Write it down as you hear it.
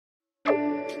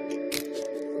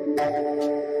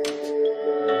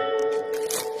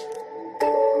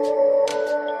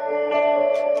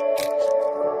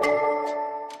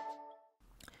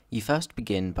You first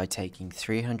begin by taking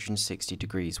 360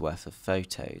 degrees worth of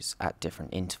photos at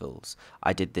different intervals.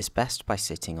 I did this best by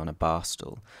sitting on a bar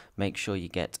stool. Make sure you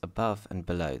get above and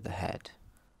below the head.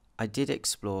 I did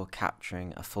explore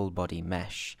capturing a full body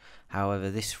mesh, however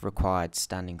this required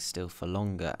standing still for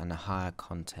longer and a higher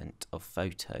content of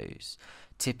photos.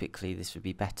 Typically this would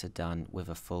be better done with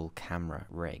a full camera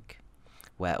rig,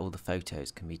 where all the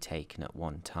photos can be taken at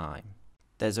one time.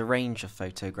 There's a range of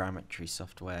photogrammetry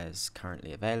softwares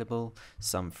currently available,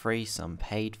 some free, some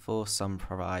paid for, some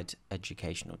provide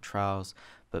educational trials,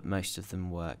 but most of them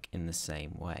work in the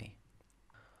same way.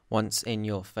 Once in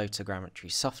your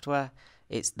photogrammetry software,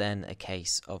 it's then a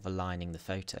case of aligning the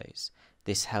photos.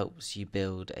 This helps you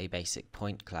build a basic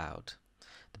point cloud.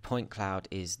 The point cloud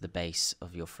is the base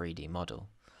of your 3D model.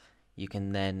 You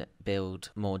can then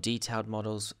build more detailed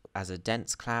models as a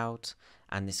dense cloud,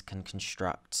 and this can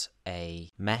construct a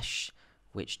mesh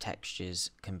which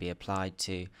textures can be applied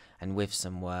to, and with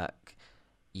some work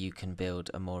you can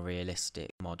build a more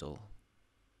realistic model.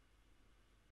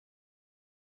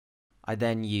 I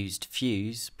then used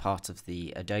Fuse, part of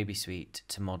the Adobe suite,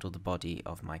 to model the body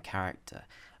of my character.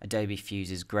 Adobe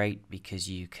Fuse is great because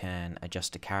you can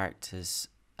adjust a character's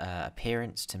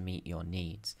appearance to meet your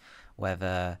needs,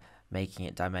 whether making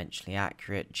it dimensionally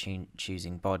accurate,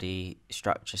 choosing body,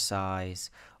 structure size,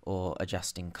 or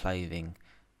adjusting clothing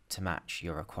to match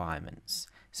your requirements.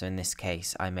 So in this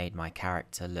case, I made my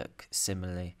character look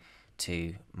similarly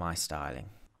to my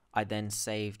styling. I then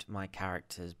saved my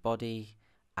character's body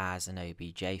as an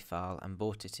OBJ file and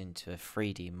brought it into a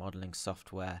 3D modeling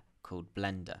software called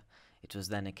Blender. It was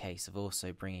then a case of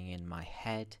also bringing in my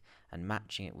head and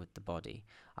matching it with the body.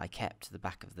 I kept the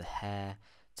back of the hair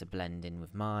to blend in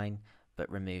with mine, but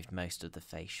removed most of the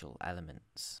facial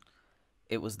elements.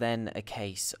 It was then a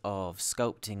case of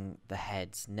sculpting the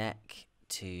head's neck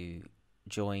to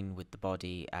join with the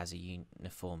body as a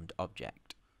uniformed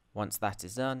object. Once that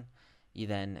is done, you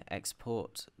then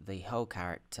export the whole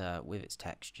character with its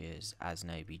textures as an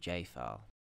OBJ file.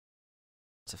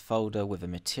 It's a folder with a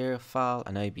material file,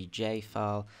 an OBJ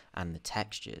file, and the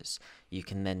textures. You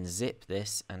can then zip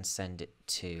this and send it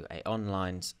to an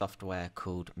online software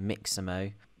called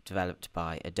Mixamo, developed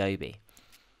by Adobe.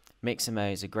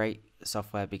 Mixamo is a great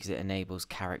software because it enables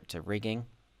character rigging.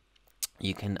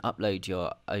 You can upload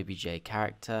your OBJ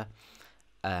character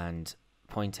and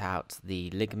point out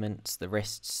the ligaments, the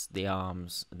wrists, the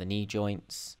arms, the knee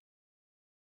joints.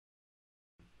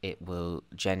 It will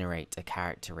generate a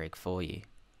character rig for you.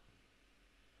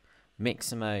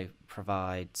 Mixamo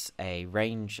provides a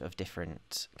range of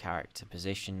different character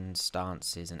positions,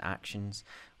 stances and actions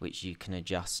which you can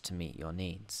adjust to meet your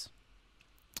needs.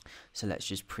 So let's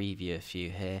just preview a few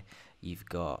here. You've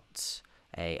got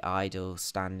an idle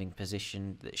standing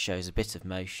position that shows a bit of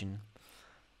motion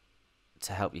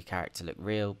to help your character look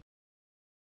real.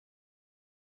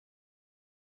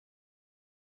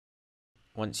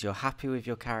 Once you're happy with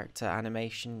your character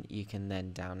animation, you can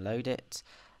then download it.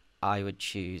 I would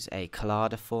choose a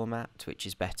Collada format, which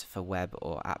is better for web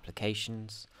or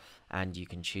applications, and you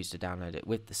can choose to download it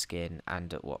with the skin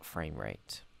and at what frame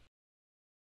rate.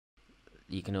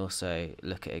 You can also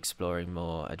look at exploring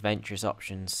more adventurous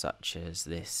options such as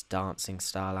this dancing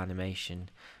style animation,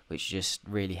 which just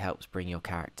really helps bring your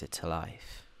character to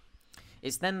life.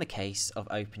 It's then the case of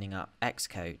opening up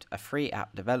Xcode, a free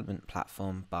app development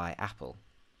platform by Apple.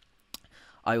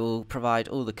 I will provide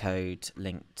all the code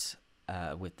linked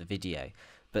with the video,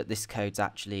 but this code's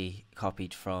actually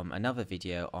copied from another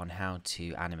video on how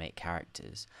to animate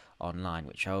characters online,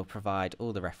 which I will provide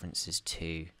all the references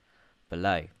to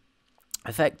below.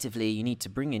 Effectively, you need to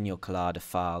bring in your Collada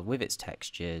file with its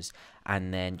textures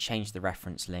and then change the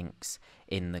reference links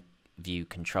in the view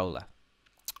controller.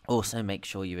 Also make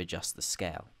sure you adjust the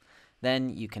scale.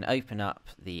 Then you can open up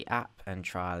the app and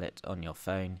trial it on your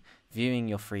phone, viewing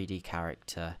your 3D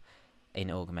character in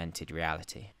augmented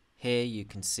reality. Here you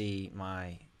can see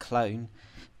my clone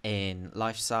in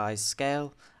life-size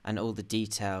scale and all the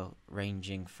detail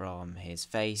ranging from his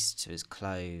face to his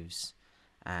clothes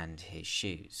and his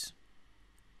shoes.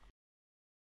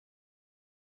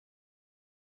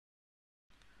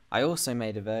 I also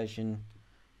made a version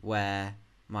where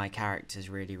my character is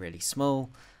really small,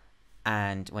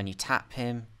 and when you tap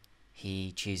him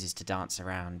he chooses to dance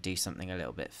around, do something a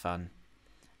little bit fun,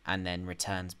 and then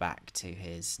returns back to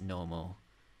his normal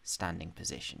standing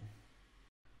position.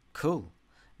 Cool.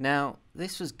 Now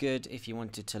this was good if you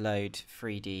wanted to load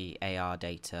 3D AR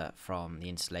data from the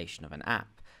installation of an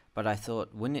app, but I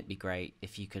thought, wouldn't it be great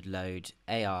if you could load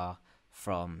AR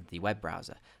from the web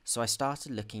browser? So I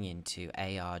started looking into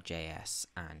AR.js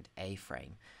and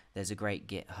A-frame. There's a great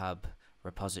GitHub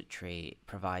repository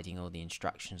providing all the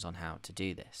instructions on how to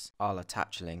do this. I'll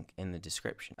attach a link in the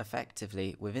description.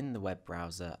 Effectively, within the web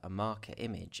browser, a marker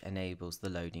image enables the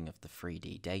loading of the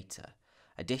 3D data.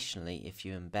 Additionally, if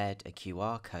you embed a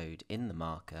QR code in the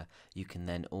marker, you can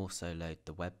then also load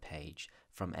the web page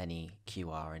from any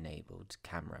QR-enabled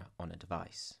camera on a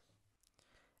device.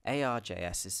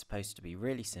 AR.js is supposed to be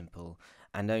really simple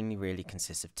and only really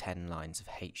consists of 10 lines of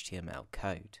HTML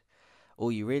code.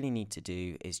 All you really need to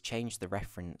do is change the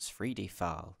reference 3D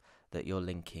file that you're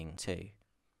linking to.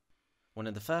 One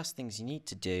of the first things you need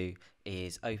to do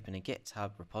is open a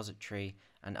GitHub repository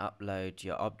and upload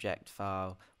your object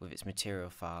file with its material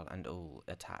file and all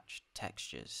attached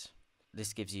textures.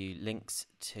 This gives you links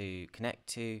to connect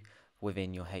to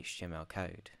within your HTML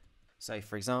code. So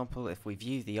for example, if we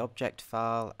view the object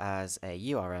file as a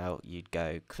URL, you'd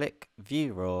go click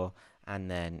view raw,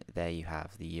 and then there you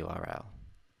have the URL.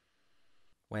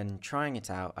 When trying it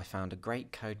out, I found a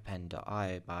great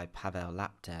codepen.io by Pavel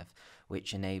Laptev,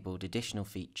 which enabled additional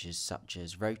features such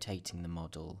as rotating the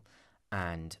model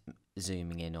and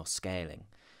zooming in or scaling.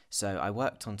 So I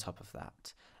worked on top of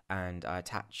that, and I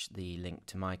attached the link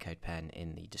to my codepen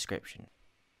in the description.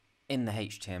 In the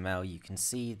HTML, you can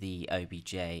see the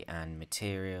OBJ and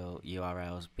material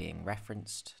URLs being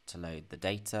referenced to load the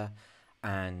data,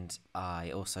 and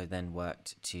I also then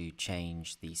worked to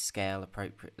change the scale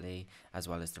appropriately as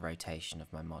well as the rotation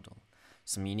of my model.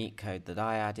 Some unique code that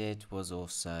I added was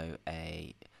also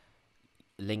a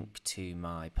link to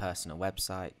my personal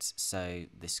website, so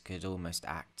this could almost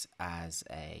act as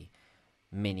a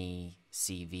mini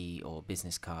CV or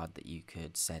business card that you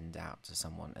could send out to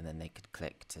someone and then they could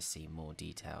click to see more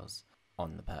details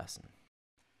on the person.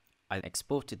 I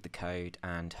exported the code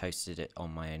and hosted it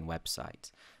on my own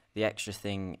website. The extra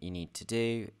thing you need to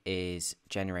do is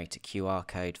generate a QR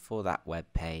code for that web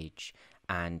page,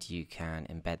 and you can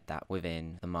embed that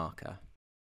within the marker.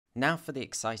 Now for the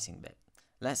exciting bit.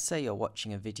 Let's say you're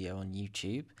watching a video on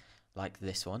YouTube, like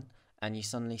this one, and you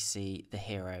suddenly see the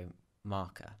hero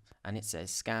marker, and it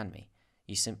says scan me.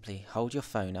 You simply hold your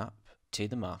phone up to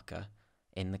the marker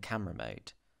in the camera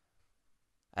mode.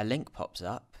 A link pops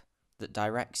up that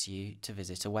directs you to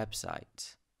visit a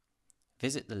website.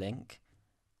 Visit the link,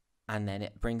 and then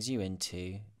it brings you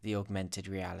into the Augmented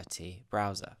Reality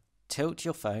browser. Tilt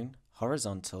your phone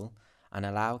horizontal and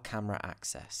allow camera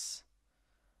access.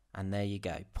 And there you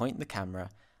go. Point the camera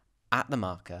at the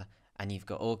marker and you've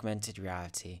got Augmented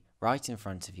Reality right in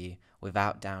front of you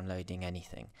without downloading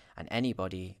anything. And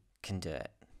anybody can do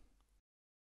it.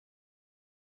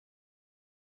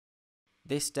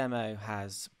 This demo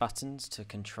has buttons to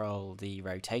control the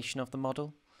rotation of the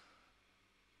model,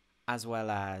 as well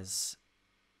as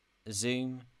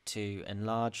zoom to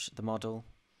enlarge the model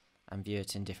and view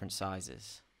it in different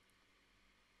sizes.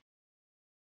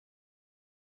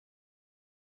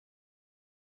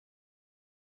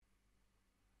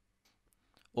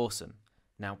 Awesome.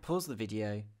 Now pause the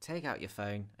video, take out your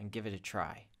phone and give it a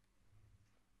try.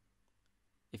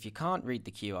 If you can't read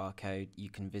the QR code, you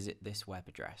can visit this web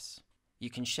address. You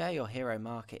can share your hero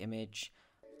marker image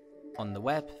on the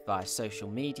web via social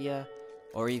media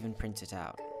or even print it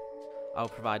out. I'll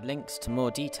provide links to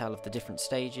more detail of the different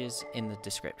stages in the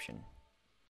description.